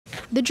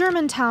The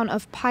German town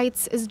of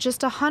Peitz is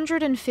just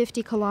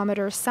 150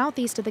 kilometers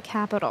southeast of the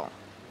capital,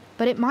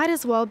 but it might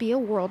as well be a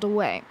world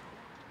away.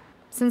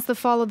 Since the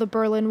fall of the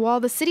Berlin Wall,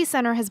 the city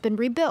center has been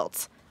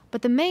rebuilt,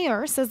 but the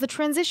mayor says the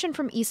transition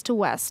from east to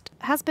west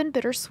has been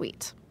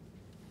bittersweet.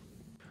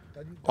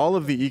 All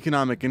of the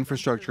economic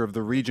infrastructure of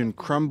the region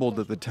crumbled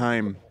at the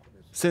time.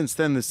 Since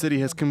then, the city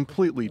has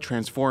completely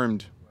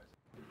transformed.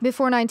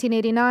 Before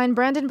 1989,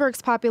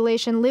 Brandenburg's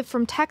population lived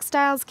from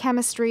textiles,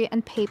 chemistry,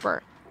 and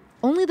paper.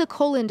 Only the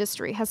coal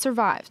industry has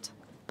survived.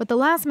 But the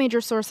last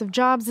major source of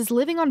jobs is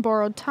living on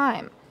borrowed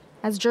time.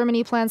 As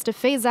Germany plans to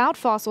phase out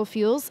fossil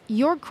fuels,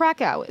 Jörg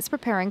Krakow is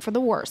preparing for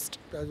the worst.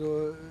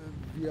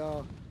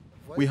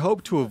 We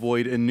hope to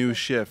avoid a new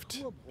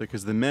shift,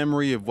 because the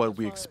memory of what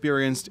we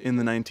experienced in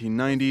the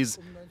 1990s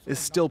is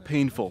still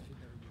painful,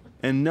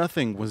 and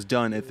nothing was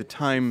done at the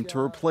time to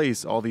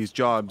replace all these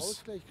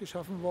jobs.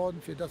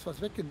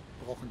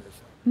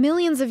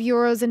 Millions of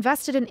euros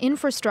invested in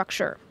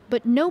infrastructure,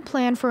 but no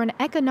plan for an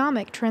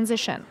economic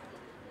transition.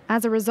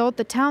 As a result,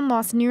 the town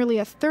lost nearly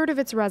a third of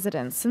its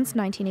residents since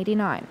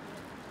 1989.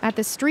 At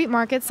the street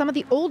market, some of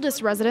the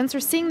oldest residents are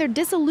seeing their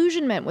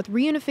disillusionment with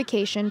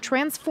reunification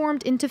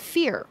transformed into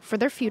fear for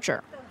their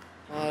future.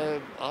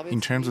 In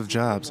terms of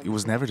jobs, it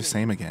was never the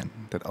same again.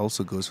 That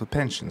also goes for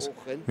pensions.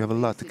 We have a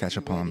lot to catch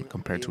up on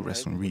compared to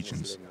Western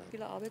regions.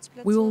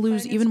 We will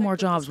lose even more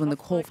jobs when the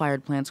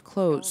coal-fired plants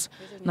close.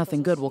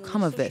 Nothing good will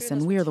come of this,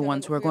 and we are the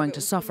ones who are going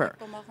to suffer.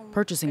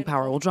 Purchasing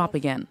power will drop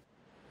again.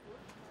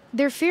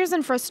 Their fears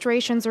and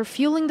frustrations are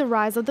fueling the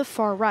rise of the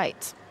far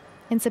right.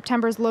 In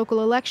September's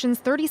local elections,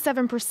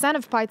 37%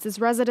 of Peitz's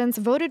residents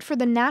voted for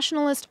the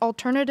nationalist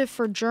Alternative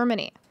for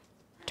Germany.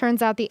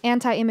 Turns out the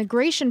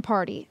anti-immigration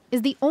party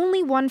is the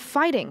only one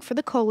fighting for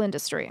the coal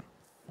industry.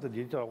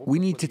 We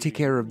need to take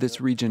care of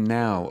this region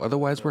now,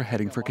 otherwise we're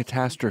heading for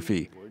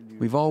catastrophe.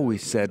 We've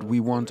always said we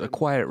want a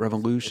quiet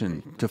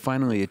revolution to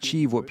finally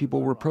achieve what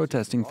people were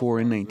protesting for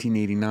in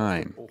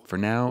 1989. For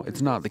now,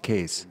 it's not the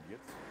case.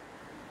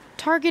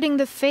 Targeting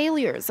the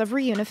failures of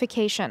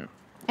reunification.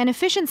 An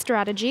efficient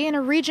strategy in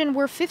a region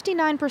where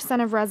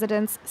 59% of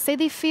residents say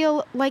they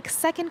feel like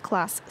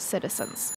second-class citizens.